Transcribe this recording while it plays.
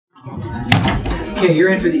Okay,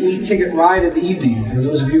 you're in for the e-ticket ride of the evening, for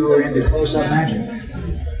those of you who are into close-up magic.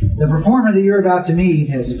 The performer that you're about to meet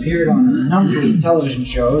has appeared on a number of television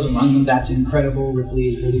shows, among them That's Incredible,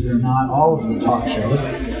 Ripley's Believe It or Not, all of the talk shows.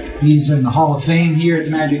 He's in the Hall of Fame here at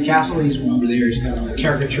the Magic Castle. He's over there, he's got a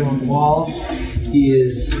caricature on the wall. He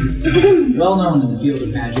is well known in the field of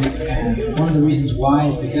magic, and one of the reasons why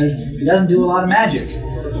is because he doesn't do a lot of magic.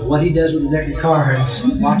 What he does with a deck of cards,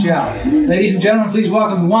 watch out. Ladies and gentlemen, please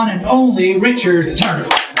welcome the one and only Richard Turner.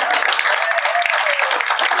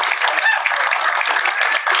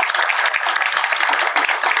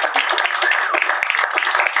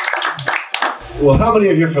 Well, how many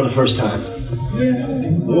are here for the first time?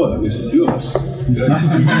 Oh, that makes a few of us.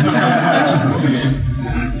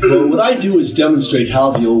 Well, what I do is demonstrate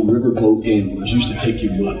how the old riverboat gamblers used to take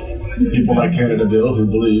your money. People like Canada Bill who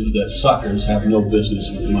believe that suckers have no business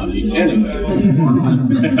with money anyway.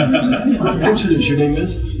 Introduce, your name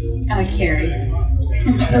is? Carrie.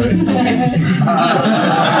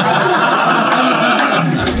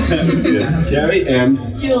 Carrie and?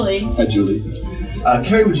 Julie. Hi, Julie.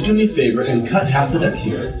 Carrie, would you do me a favor and cut half the deck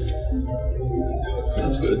here?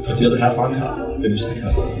 That's good. Put the other half on top. Finish the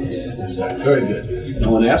cut. Very good. Now,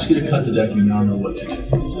 when I ask you to cut the deck, you now know what to do.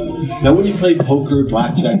 Now, when you play poker,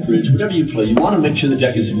 blackjack, bridge, whatever you play, you want to make sure the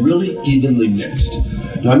deck is really evenly mixed.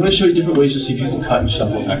 Now, I'm going to show you different ways to see people cut and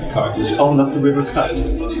shuffle a deck of cards. This is called an up-the-river cut.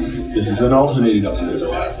 This is an alternating up-the-river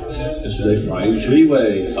cut. This is a flying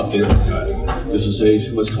three-way up-the-river cut. This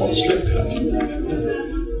is what's called a strip cut.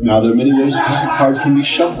 Now, there are many ways that cards can be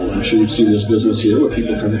shuffled. I'm sure you've seen this business here where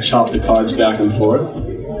people kind of chop the cards back and forth.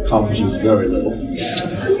 Accomplishes very little.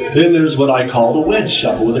 Then there's what I call the wedge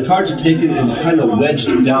shuffle, where the cards are taken and kind of wedged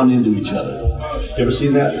down into each other. You ever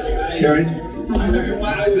seen that, Carrie?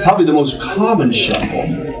 Probably the most common shuffle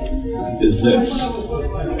is this.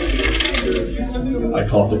 I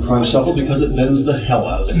call it the crunch shuffle because it bends the hell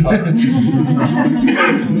out of the card.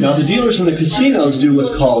 Now, the dealers in the casinos do what's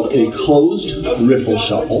called a closed riffle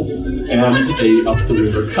shuffle and a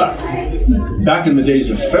up-the-river cut. Back in the days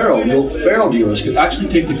of Faro, the old Faro dealers could actually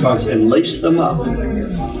take the cards and lace them up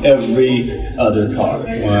every other card.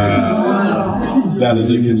 Wow. That is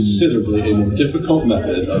a considerably a more difficult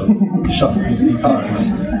method of shuffling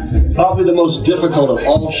cards. Probably the most difficult of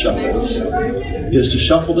all shuffles is to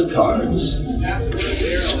shuffle the cards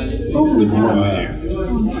with one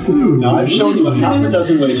hand. Now, I've shown you a half a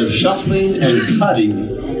dozen ways of shuffling and cutting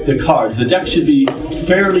the cards. The deck should be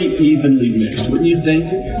fairly evenly mixed, wouldn't you think?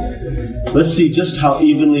 Let's see just how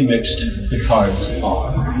evenly mixed the cards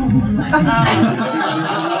are.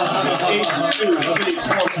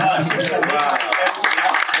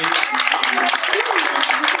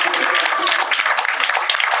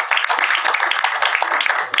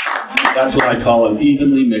 That's what I call an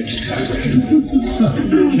evenly mixed card.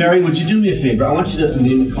 Carrie, would you do me a favor? I want you to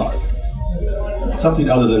name a card. Something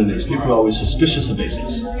other than an ace. People are always suspicious of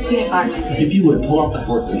aces. If you would, pull out the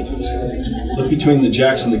 4 queens. Look between the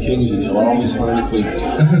jacks and the kings and you'll always find a queen.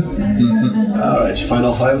 Alright, you find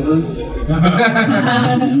all 5 of them?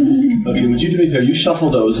 Okay, would you do me a favor? You shuffle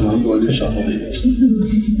those and I'm going to shuffle these.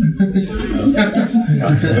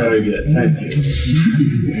 Very good, thank you.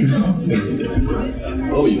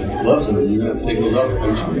 Oh, you have gloves on. You're going to have to take those off,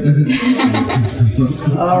 aren't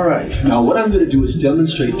you? Alright, now what I'm going to do is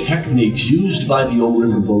demonstrate techniques used by the old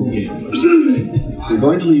riverboat gamblers. We're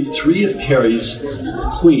going to leave 3 of Carrie's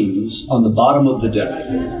queens on the bottom of the deck.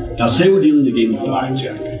 Now say we're dealing a game of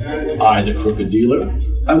blackjack. I, the crooked dealer,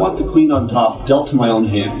 I want the queen on top dealt to my own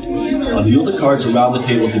hand. I'll deal the cards around the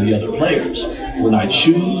table to the other players. When I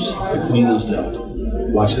choose, the queen is dealt.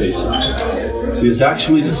 Watch face side. See, it's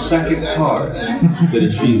actually the second card that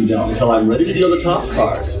is being dealt. Until I'm ready to deal the top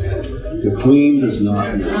card, the queen does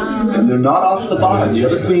not move. And they're not off the bottom. The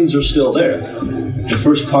other queens are still there. The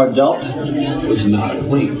first card dealt was not a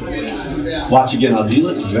queen. Watch again. I'll deal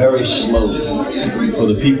it very slowly for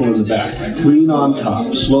the people in the back. Queen on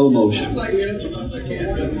top, slow motion.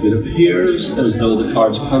 It appears as though the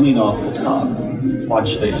card's coming off the top.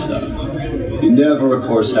 Watch face up. You never, of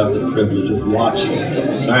course, have the privilege of watching it from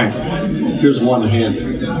this angle. Here's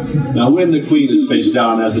one-handed. Now, when the queen is face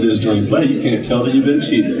down, as it is during play, you can't tell that you've been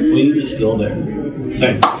cheated. The queen is still there.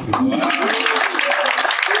 Thank you.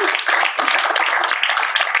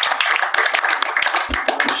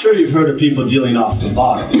 I'm sure you've heard of people dealing off the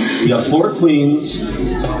bottom. We have 4 queens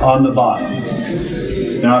on the bottom.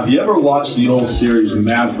 Now, have you ever watched the old series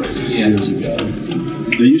Maverick years ago?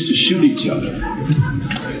 They used to shoot each other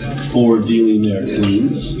for dealing their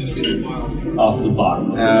queens off the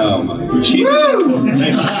bottom. Oh, my God.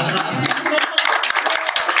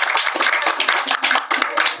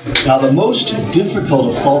 Now, the most difficult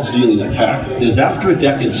of false dealing a pack is after a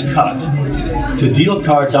deck is cut, to deal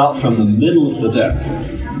cards out from the middle of the deck.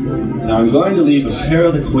 Now, I'm going to leave a pair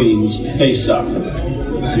of the queens face up,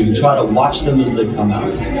 so you can try to watch them as they come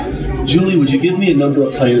out. Julie, would you give me a number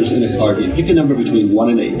of players in a card game? Pick a number between 1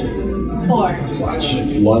 and 8. 4. Watch.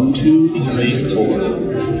 1, 2, 3, 4.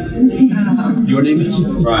 Your name is?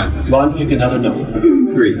 Ron. Ron, pick another number.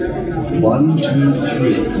 3. 1, 2,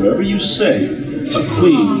 3. Wherever you say, a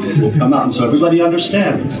queen will come out. And so everybody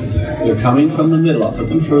understands. They're coming from the middle. I'll put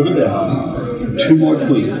them further down. 2 more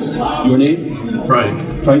queens. Your name?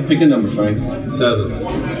 Frank. Frank, pick a number, Frank.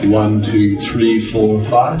 7. 1, 2, 3, 4,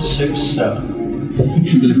 5, 6, 7.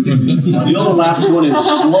 I'll deal the last one in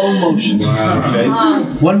slow motion. Wow. Okay.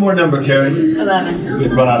 One more number, Carrie. 11.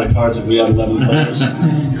 We'd run out of cards if we had 11 players.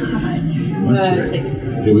 6.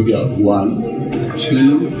 Here we go. 1,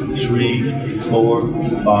 2, 3, 4,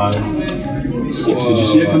 5, 6. Did you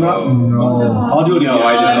see it come out? No. I'll do it again. No,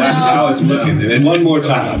 I didn't. I was looking. And one more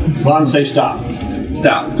time. Ron, say stop.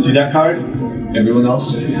 Stop. See that card? Everyone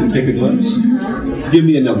else take a glimpse. Give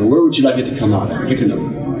me a number. Where would you like it to come out at? Pick a number.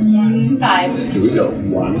 5. Here we go.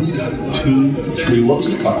 1, 2, 3. What was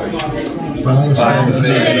the card? 5.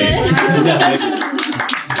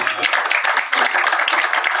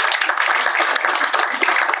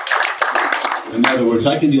 In other words,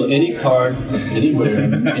 I can deal any card from anywhere,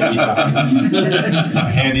 anytime. It's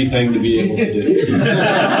a handy thing to be able to do.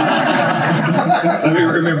 Let me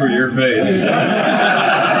remember your face.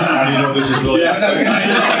 How do you know this is really happening?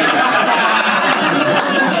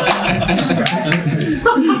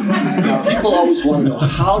 Now, people always want to know,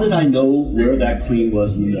 how did I know where that queen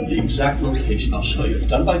was in the exact location? I'll show you. It's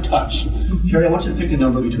done by touch. Carrie, I want you to pick a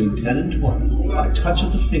number between 10 and 20. By touch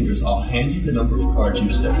of the fingers, I'll hand you the number of cards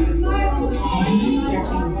you said.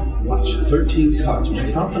 13. Watch. 13 cards. Would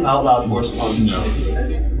you count them out loud for us? No.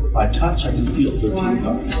 By touch, I can feel 13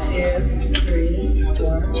 cards. 1, 2, 3,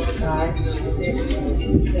 4, 5, 6,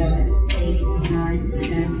 7, 8, 9,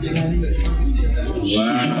 10, 11, 12.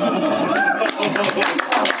 Wow.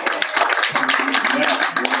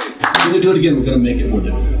 We're going to do it again. We're going to make it more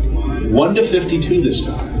difficult. 1 to 52 this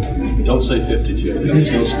time. Don't say 52.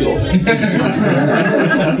 There's no skill there.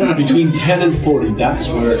 Between 10 and 40, that's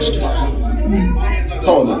where it's tough.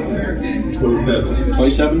 Call a number. 27.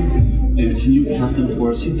 27? And can you count them for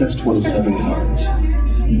us? I think that's 27 cards.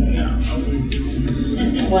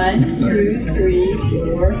 1, 2, 3,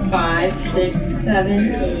 4, 5, 6,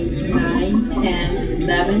 7, 8, 9, 10,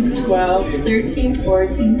 11, 12, 13,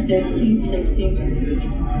 14, 15, 16,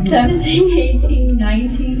 17, 18,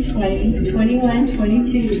 19, 20, 21,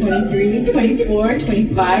 22, 23, 24,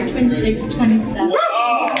 25, 26, 27.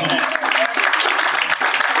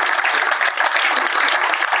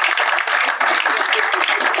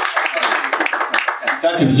 In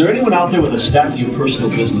fact, if there anyone out there with a stack of your personal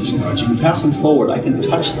business cards, you can pass them forward. I can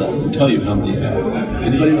touch them and tell you how many you have.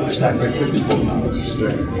 Anybody with a stack right quickly? Pull them out.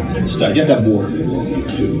 Stack. You have to have more. 2.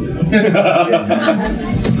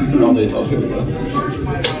 No, they don't. Here we go.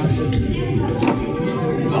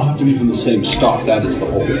 I'll have to be from the same stock. That is the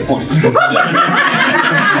whole point.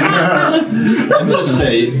 I'm going to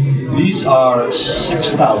say these are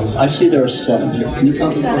 6,000. I say there are 7 here. Can you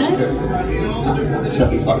count them first?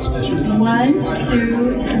 7 cards. 1,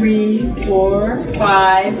 2, 3, 4,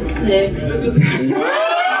 5, 6.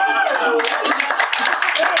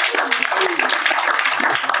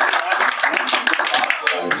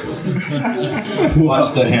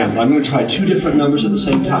 Watch the hands. I'm going to try 2 different numbers at the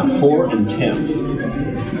same time. 4 and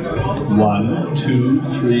 10. 1, 2,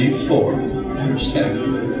 3, 4. Here's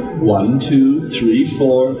 10. 1, 2, 3,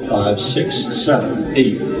 4, 5, 6, 7,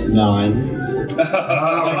 8, 9.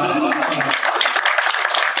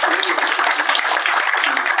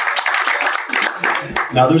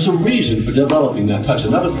 Now, there's a reason for developing that touch,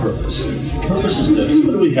 another purpose. The purpose is this.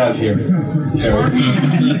 What do we have here, Harry?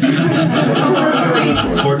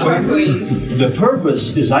 4 queens. The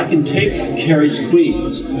purpose is I can take Carrie's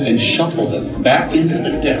queens and shuffle them back into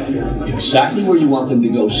the deck, exactly where you want them to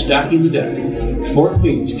go, stacking the deck. 4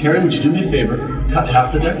 queens. Carrie, would you do me a favor? Cut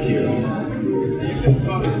half the deck here.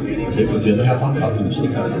 Okay, put the other half on top. Finish the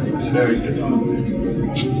cut. Very good.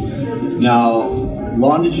 Now,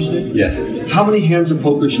 Lon, did you say? Yeah. How many hands of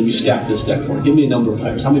poker should we stack this deck for? Give me a number of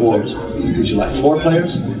players. How many players would you like? 4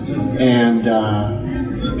 players? And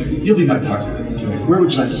you'll be my partner. Where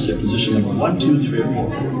would you like to sit? Position number 1, 2, 3, or 4?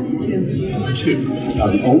 2. 2. Now,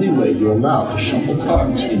 the only way you're allowed to shuffle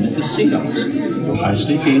cards in the casinos for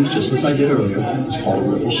high-stake games, just as I did earlier, is called a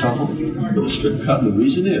riffle shuffle with a strip cut. And the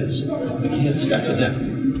reason is, we can't stack the deck.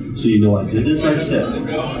 So you know I did as I said.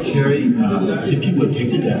 Carry, if you would,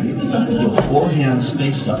 take the deck. Your 4 hands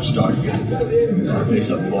face up, start here.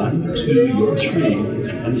 Face up 1, 2, your 3,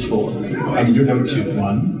 and 4. I mean, you're number 2.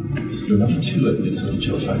 1. You're number 2, I believe, is what you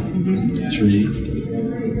chose, right? 3,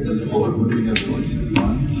 4. What do we have for you?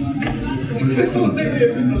 1. What do they call it?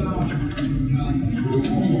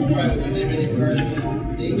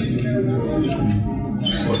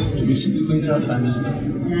 Did we see the queen card? I missed that. I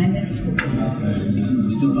missed it.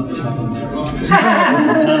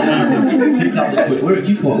 Take out the queen. Where,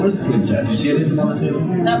 keep going. Where are the queens at? Do you see anything on the table?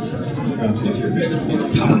 No.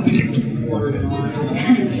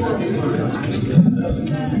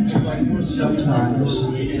 Sometimes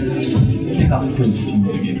take out the queens if you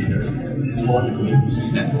want to get here. Pull out the queens.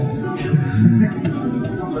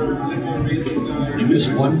 You miss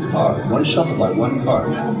one card. One shuffle by one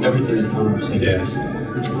card. Everything is totally the Yes.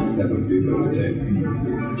 That would be what it would take.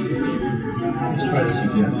 Let's try this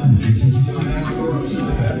again.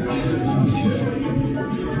 Okay.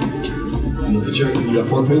 You look at your, you got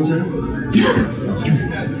 4 queens there?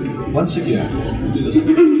 Once again, we'll do this.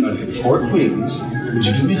 4 queens. Would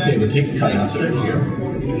you do me a favor? Take the cut off it here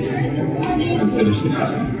and finish the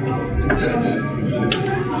cut.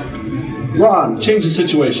 Ron, change the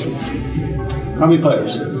situation. How many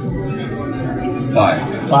players?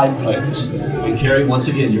 5. 5 players. And Carrie, once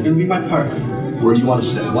again, you're going to be my partner. Where do you want to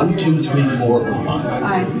sit? 1, 2, 3, 4, or 5?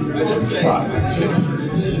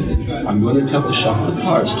 5. I'm going to attempt to shuffle the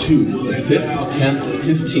cards to the 5th, 10th,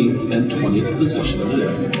 15th, and 20th position of the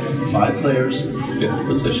deck. 5 players, 5th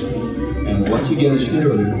position. And once again, as you did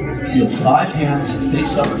earlier, you have 5 hands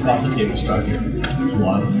face up across the table. Start here.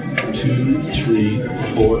 1, 2, 3,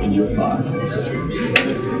 4, and you're 5.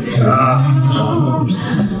 1,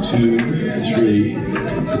 2, 3,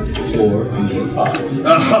 4, and you're 5.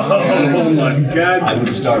 Oh my God! I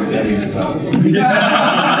would start betting it out. Yes,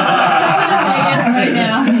 right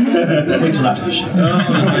now. Wait till after the show. Oh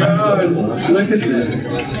my God! Look at that!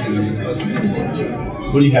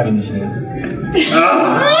 What do you have in this hand? There you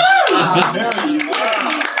are.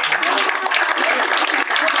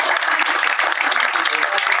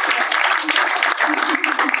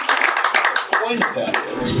 The point of that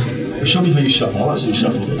is, show me how you shuffle. I want to see you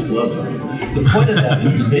shuffle with those gloves on. The point of that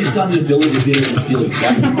is, based on the ability to be able to feel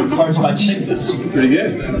exactly what cards by thickness, Pretty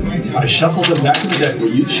good. I shuffled them back to the deck where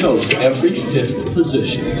you chose every 5th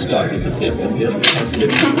position, starting at the 5th, and 5th, 10th,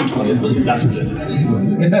 15th, and 20th position. That's what it is.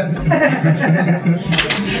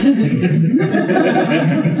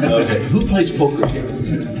 Okay, who plays poker here?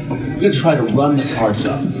 I'm going to try to run the cards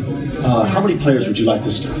up. How many players would you like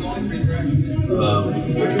this time?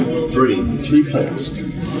 3. 3 players.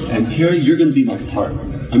 And Carrie, you're going to be my partner.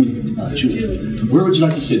 I mean, Julie. Where would you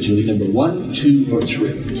like to sit, Julie? Number 1, 2, or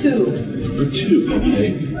 3? 2. Number 2,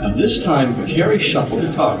 okay. Now this time, Carrie shuffled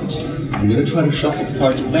the cards. I'm going to try to shuffle the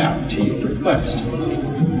cards back to your request.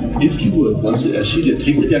 If you would, once as she did,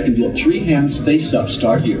 take the deck and deal 3 hands face up.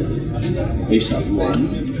 Start here. Face up.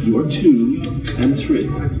 1, your 2, and 3.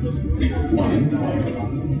 1.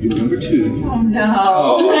 You're number 2. Oh, no.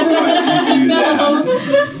 Oh, why did you do that?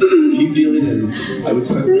 Keep dealing, and I would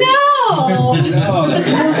start. No! No, that's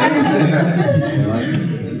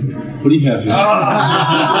What do you have here?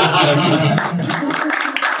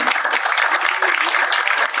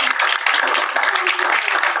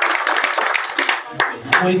 The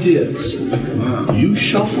point is, you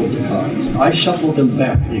shuffled the cards. I shuffled them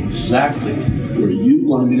back exactly where you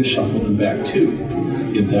wanted me to shuffle them back to.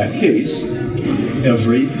 In that case,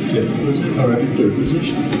 every 5th position or every 3rd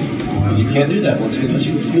position. And you can't do that once again unless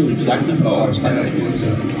you feel exactly the cards by thickness.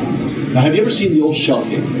 Now, have you ever seen the old shell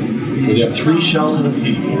game? Where they have 3 shells and a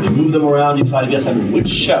pea. They move them around, you try to guess under which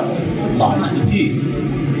shell lies the pea.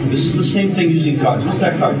 This is the same thing using cards. What's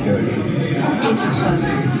that card, Carrie? Ace of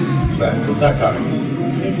clubs. Right. What's that card?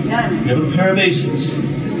 Ace of diamonds. You have a pair of aces.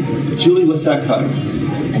 Julie, what's that card? A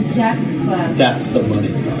jack of clubs. That's the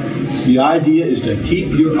money card. The idea is to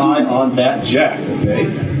keep your eye on that jack, okay?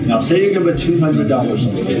 Now, say you're going to put $200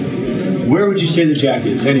 on the table. Where would you say the jack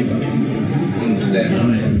is? Anybody?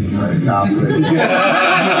 Top grade. Not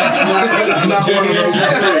one of those.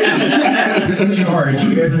 George,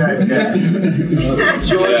 get that guy.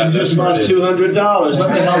 George just lost $200. What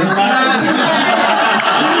the hell's the matter?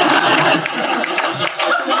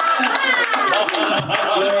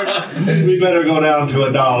 We better go down to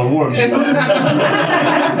 $1 more.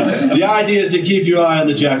 The idea is to keep your eye on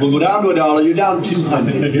the jack. We'll go down to $1. You're down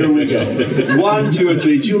 200. Here we go. 1, 2, or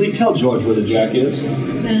 3. Julie, tell George where the jack is.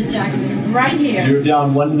 The jack is right here. You're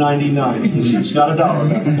down $1.99. He's got $1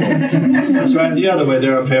 back. Let's try it the other way.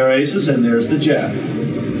 There are a pair of aces, and there's the jack.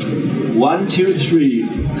 1, 1, 2,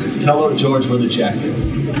 3. Tell George where the jack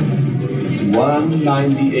is.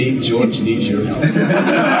 198. George needs your help.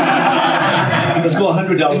 Let's go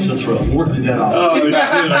 $100 a throw. Work the dead off. Oh, shit.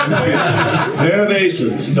 Pair of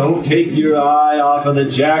aces. Don't take your eye off of the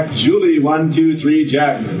jack. Julie, 1, 2, 3,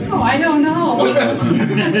 jack. Oh, I don't know.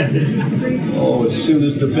 Oh, as soon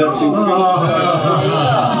as the bets increase.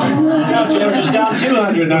 Now George is down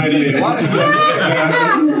 298. Once again.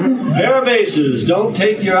 Pair of aces. Don't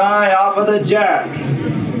take your eye off of the jack.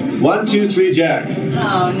 1, 2, 3, jack.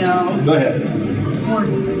 Oh, no. Go ahead.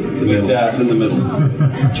 That's in the middle.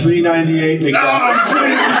 398. Make that.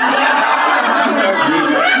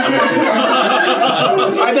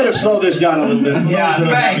 I better slow this down a little bit. Yeah,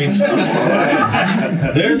 thanks.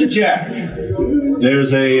 There's a jack.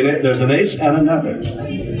 There's an ace and another.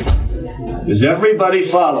 Does everybody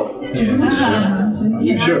follow? Yeah, sure. Are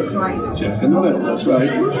you sure? Jack in the middle. That's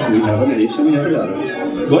right. We have an ace and we have another.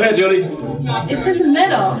 Go ahead, Julie. It's in the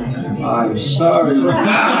middle. I'm sorry.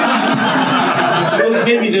 Julie,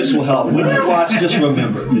 maybe this will help. When you watch, just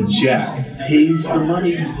remember, the jack pays the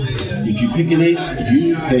money. If you pick an ace,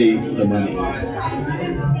 you pay the money.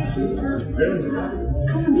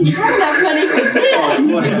 That money for this.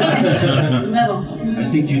 I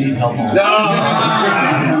think you need help also.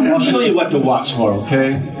 I'll show you what to watch for,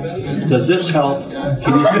 okay? Does this help?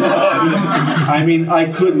 Can you see? I mean, I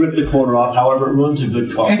could rip the corner off, however, it ruins a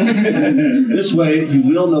good card. This way, you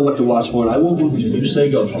will know what to watch for, and I won't move you. You say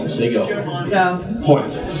go, Paul. Say go. Go.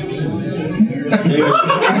 Point.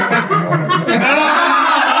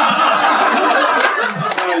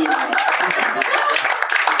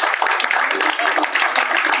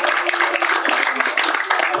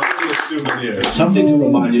 Something to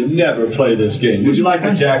remind you, never play this game. Would you like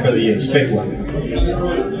the jack or the ace? Pick one.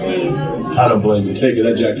 Ace. I don't blame you. Take it.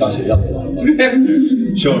 That jack costs you a hell of a lot of money.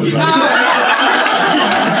 Show me. Cost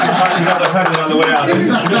you another $100 on the way out.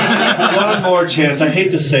 One more chance. I hate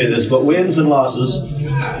to say this, but wins and losses,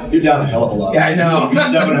 you're down a hell of a lot. Yeah, I know.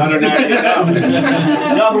 798 now.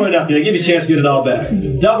 Double or nothing. I give you a chance to get it all back.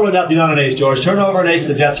 Double or nothing on an ace, George. Turn over an ace,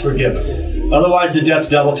 the debt's forgiven. Otherwise, the debt's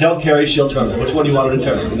double. Tell Carrie she'll turn it. Which one do you want her to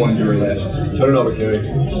turn? The one to her left. Turn it over, Carrie.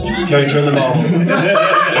 Carrie, turn them all.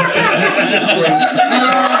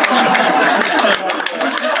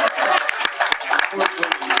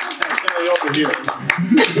 Over here.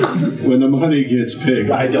 When the money gets big,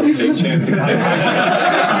 I don't take chances.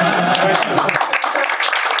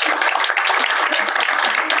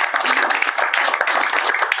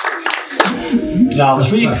 Now,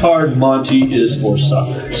 3-card Monty is for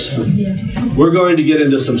suckers. We're going to get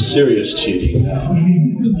into some serious cheating now.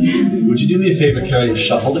 Would you do me a favor, Carrie, and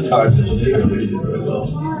shuffle the cards as you did earlier? You did very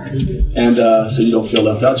well. And so you don't feel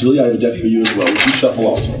left out. Julie, I have a deck for you as well. Would you shuffle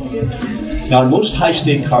also? Now, in most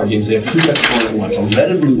high-stake card games, they have 2 decks going at once. A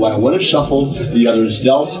red and blue. While one is shuffled, the other is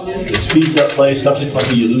dealt. It speeds up play.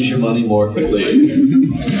 Subsequently, you lose your money more quickly.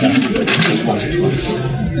 That's good. Just once or twice.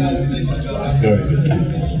 Very good.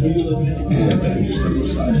 And then just on the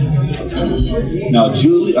side. Now,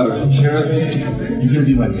 Julie, or Kara, you're going to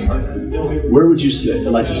be my partner. Where would you sit?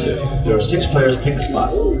 I'd like to sit. There are 6 players. Pick a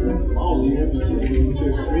spot.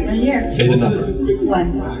 Right here. Say the number.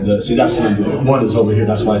 1. See, that's the number. 1 is over here.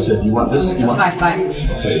 That's why I said you want this. You want 5, 5.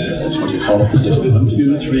 Okay, I just want you to call a position. 1,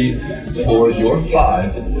 2, 3, 4. You're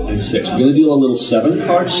 5 and 6. We're going to deal a little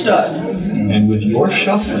 7-card stud, and with your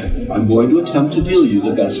shuffling, I'm going to attempt to deal you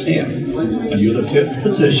the best hand. And you're the 5th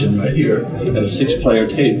position right here at a 6-player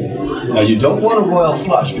table. Now, you don't want a royal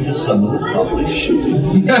flush because someone will probably shoot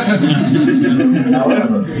you.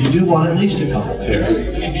 However, you do want at least a couple pair.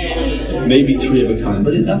 Maybe 3 of a kind,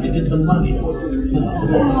 but enough to get the money without the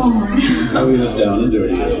ball. Now we live down and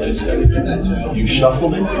dirty, as they say. You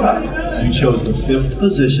shuffled and cut. You chose the 5th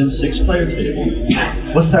position, 6-player table.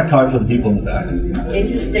 What's that card for the people in the back?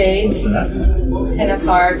 Ace of spades. What's that? 10 of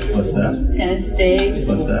hearts. What's that? 10 of spades.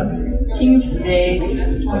 What's that? King of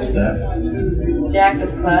spades. What's that? Jack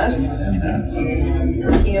of clubs. And that?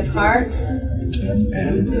 King of hearts.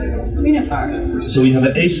 And Queen of hearts. so we have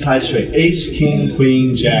an ace high straight. Ace, king,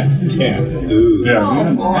 queen, jack, 10. Ooh.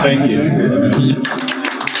 Yeah. Thank you.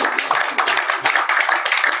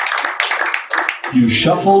 You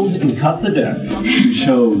shuffled and cut the deck. You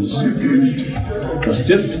chose the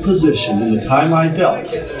 5th position in the time I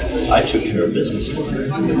dealt. I took care of business.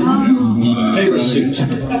 Favorite suit?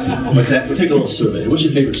 What's that? We'll take a little survey. What's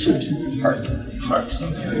your favorite suit? Hearts. Hearts.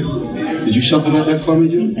 Okay. Did you shuffle that deck for me,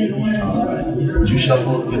 Jim? All right. Would you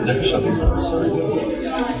shuffle? Give the deck a shuffle. Sorry.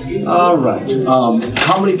 All right.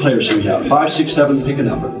 How many players should we have? 5, 6, 7. Pick a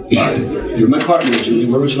number. 5. You're my partner, Julie.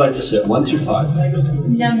 Where would you like to sit? 1 through 5.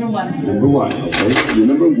 Number 1. Number 1. Okay. You're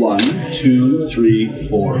number 1, 2, 3,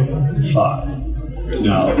 4, 5.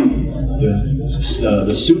 Now,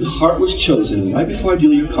 the suit heart was chosen, and right before I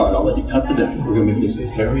deal your card, I'll let you cut the deck. We're going to make this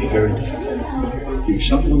very, very difficult. You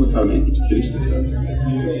shuffle them and put you face the card.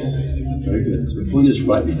 Very good. The point is,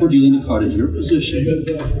 right before dealing the card in your position,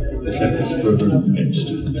 the deck is further mixed.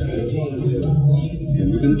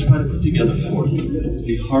 And we're going to try to put together for you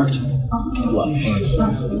a heart flush.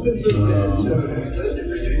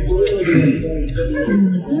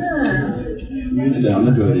 Down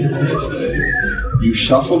the dirty as they say. You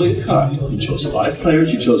shuffled and cut. You chose 5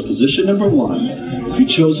 players. You chose position number 1. You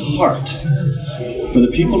chose heart. For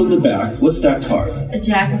the people in the back, what's that card? A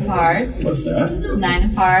Jack of Hearts. What's that? 9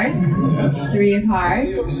 of Hearts. Yeah. 3 of Hearts.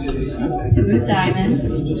 2 of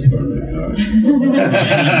Diamonds. Just burn that card.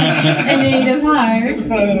 An 8 of Hearts.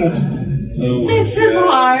 6 of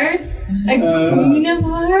Hearts. A Queen of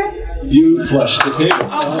Hearts. You flush the table.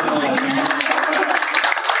 Oh my God.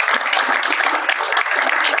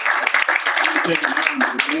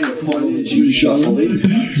 You shuffled it.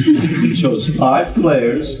 You chose 5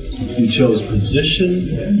 players. You chose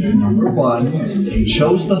position number 1. You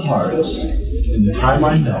chose the hearts. And the time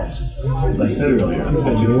I held, as I said earlier, I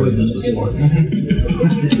bet you know what this was for.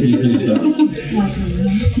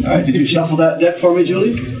 All right, did you shuffle that deck for me,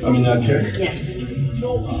 Julie? Carrie? Yes.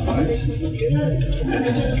 All right.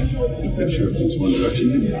 Make sure it moves one direction.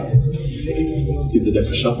 Give the deck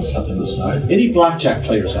a shuffle, set them aside. Any blackjack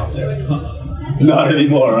players out there? Not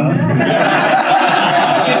anymore, huh?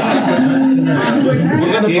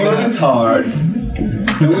 We're going to burn a card,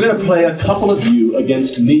 and we're going to play a couple of you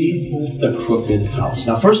against me, the Crooked House.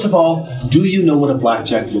 Now, first of all, do you know what a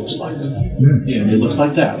blackjack looks like? Yeah. It looks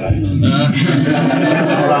like that, right?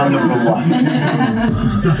 Round number 1.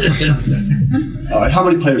 All right, how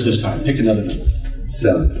many players this time? Pick another number.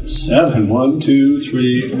 7. 7. 1, 2,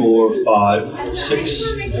 3, 4, 5, 6,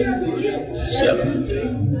 7.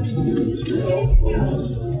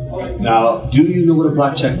 Now, do you know what a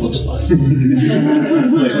blackjack looks like?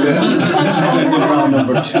 Round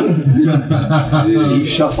number 2. You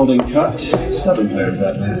shuffled and cut. 7 players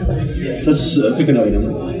that time. Let's pick another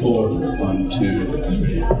number. 4. 1, 2,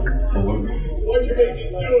 3, 4.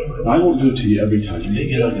 I won't do it to you every time. You may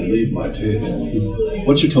get up and leave my table.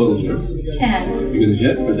 What's your total here? 10. You gonna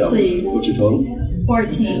hit or double? Please. What's your total?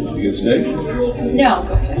 14. You gonna stay? No,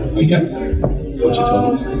 go ahead. Again? What's your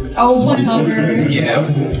total? Oh, 100.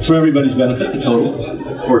 Yeah. For everybody's benefit, the total?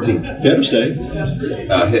 14. Hit or stay?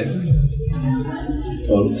 Hit.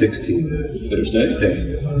 Total? 16. Hit or stay? Stay.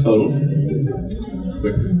 Total?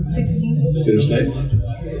 Quicker. 16. Hit or stay?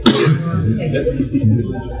 Hit.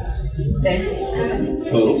 Stay.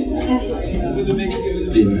 Total?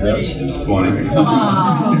 Demon has 20.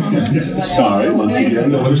 Sorry, once again.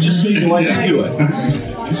 No, it was just so you know I can do it.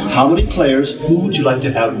 How many players, who would you like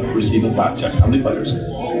to have receive a blackjack? How many players?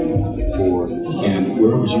 4. And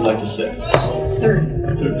where would you like to sit? Third.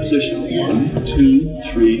 Third position. 1, 2,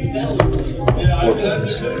 3, 4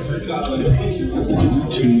 players. 1,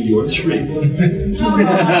 2, you're 3.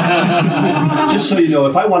 Just so you know,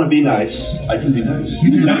 if I want to be nice, I can be nice.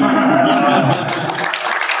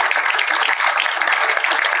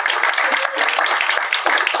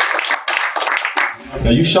 Now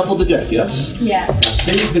you shuffled the deck, yes? Yes. Now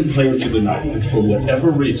say you've been playing through the night, and for whatever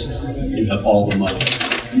reason, you have all the money.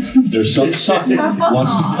 There's some sucker who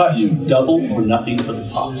wants to cut you double or nothing for the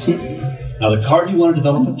pot. Now the card you want to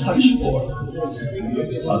develop a touch for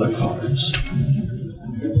are the cards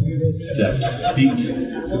that beat the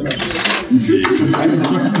rest.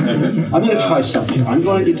 I'm going to try something. I'm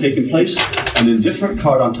going to take and place an indifferent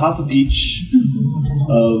card on top of each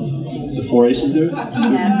of the 4 aces there.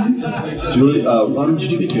 Yeah. Julie, why don't you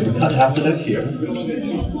do me a favor? Cut half the deck here.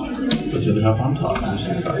 Put the other half on top. I'm just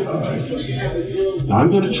going to cut. All right. Now I'm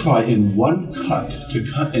going to try in one cut to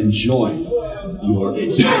cut and join your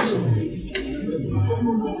aces.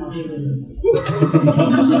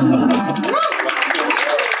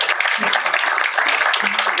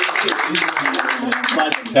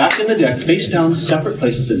 Slide back in the deck, face down, separate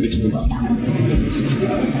places, and mix them up.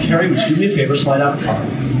 Carrie, would you do me a favor? Slide out a card.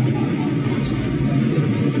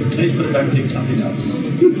 Please put it back and take something else. All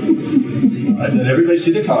right, let everybody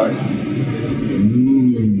see the card.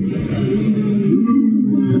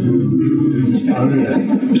 Under that.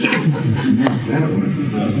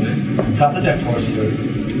 Okay. Cut the deck for us, Carrie.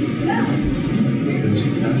 There's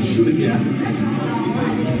the cut. Do it again.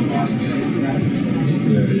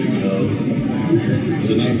 There you go. There's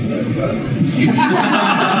a name for that cut.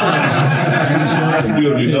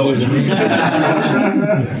 You'll be knowing.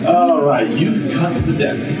 All right, you cut the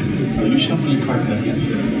deck. Oh, you shuffle your card back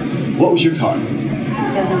in. What was your card?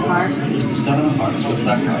 7 of hearts. 7 of hearts. What's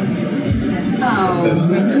that card?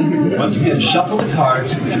 Oh. Once again, shuffle the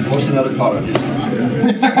cards and force another card on you.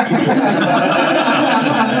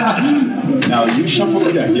 Now, you shuffle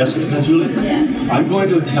the deck. Yes, Julie? Yeah. I'm going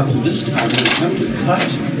to attempt this time to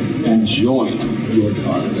cut and join your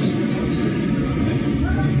cards.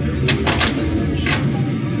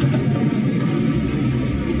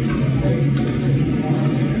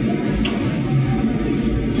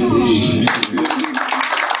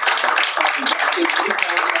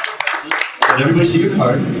 Let everybody see your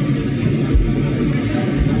card.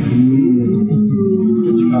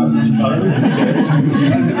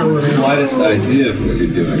 The slightest idea of what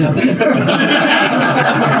you're doing.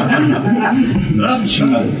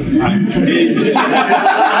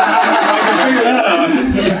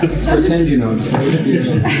 Pretend you know.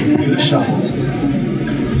 Shuffle.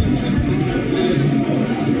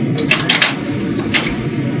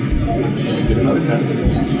 Get another cut.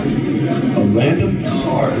 A random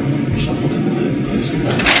card shuffled into the next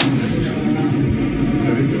cut.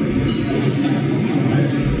 Very good.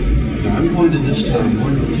 Now I'm going to this time, I'm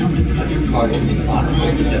going to attempt to cut your card to the bottom of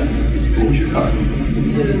the deck. What was your card? 2 of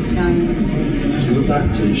diamonds. 2 of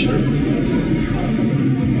diamonds, are you sure?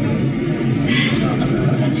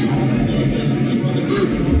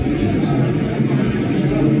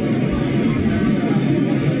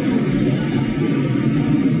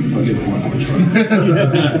 I'll give it one more try.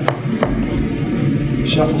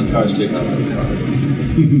 Shuffle the cards, take out another card.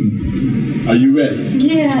 Are you ready?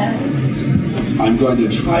 Yeah. I'm going to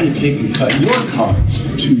try to take and cut your cards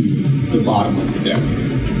to the bottom of the deck.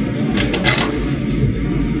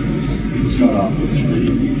 We'll start off with 3.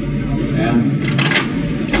 And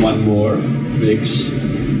 1 more makes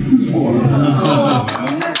 4.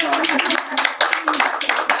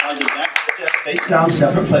 Face down,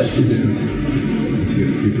 separate places.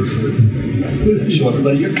 That's good. Show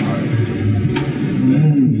everybody your card.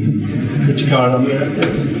 Put your card on there.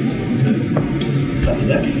 Cut the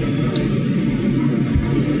deck.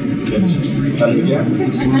 Cut it again.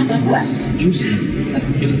 Juicy.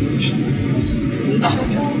 Get it.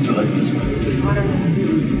 Like this one.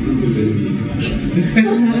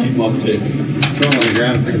 Keep them on the table. Throw them on the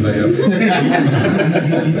ground and pick them back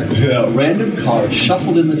up. Random card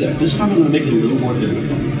shuffled in the deck. This time I'm going to make it a little more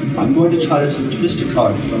difficult. I'm going to try to twist a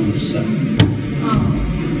card from the center.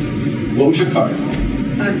 What was your card?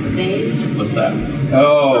 5 spades. What's that?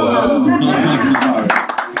 Oh. Magic card.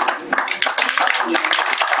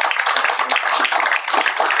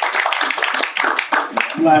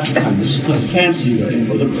 Last time, this is the fancy way,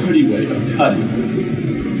 or the pretty way of cutting.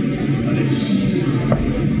 Nice.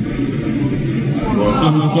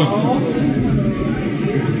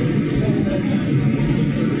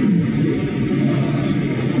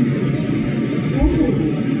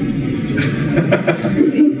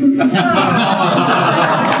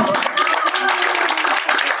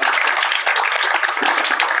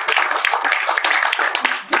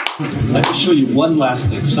 I'd like to show you one last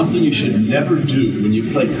thing, something you should never do when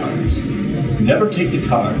you play cards. Never take the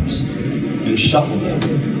cards and shuffle them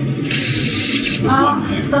with one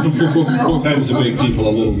hand. It tends to make people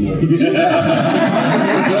a little nervous.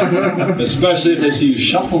 Especially if they see you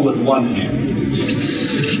shuffle with one hand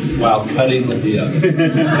while cutting with the other.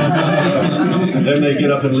 And then they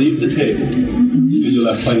get up and leave the table, and you're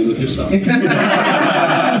left playing with yourself.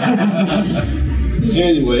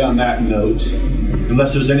 Anyway, on that note,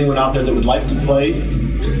 unless there's anyone out there that would like to play,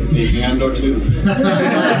 a hand or two.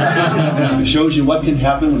 It shows you what can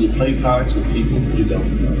happen when you play cards with people you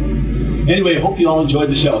don't know. Anyway, I hope you all enjoyed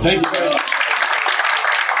the show. Thank you very much.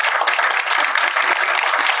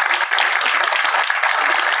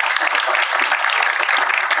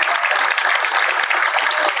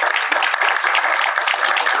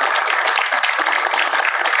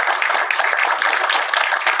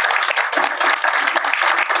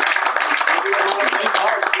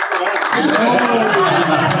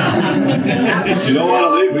 If you don't want to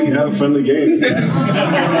leave, we can have a friendly game.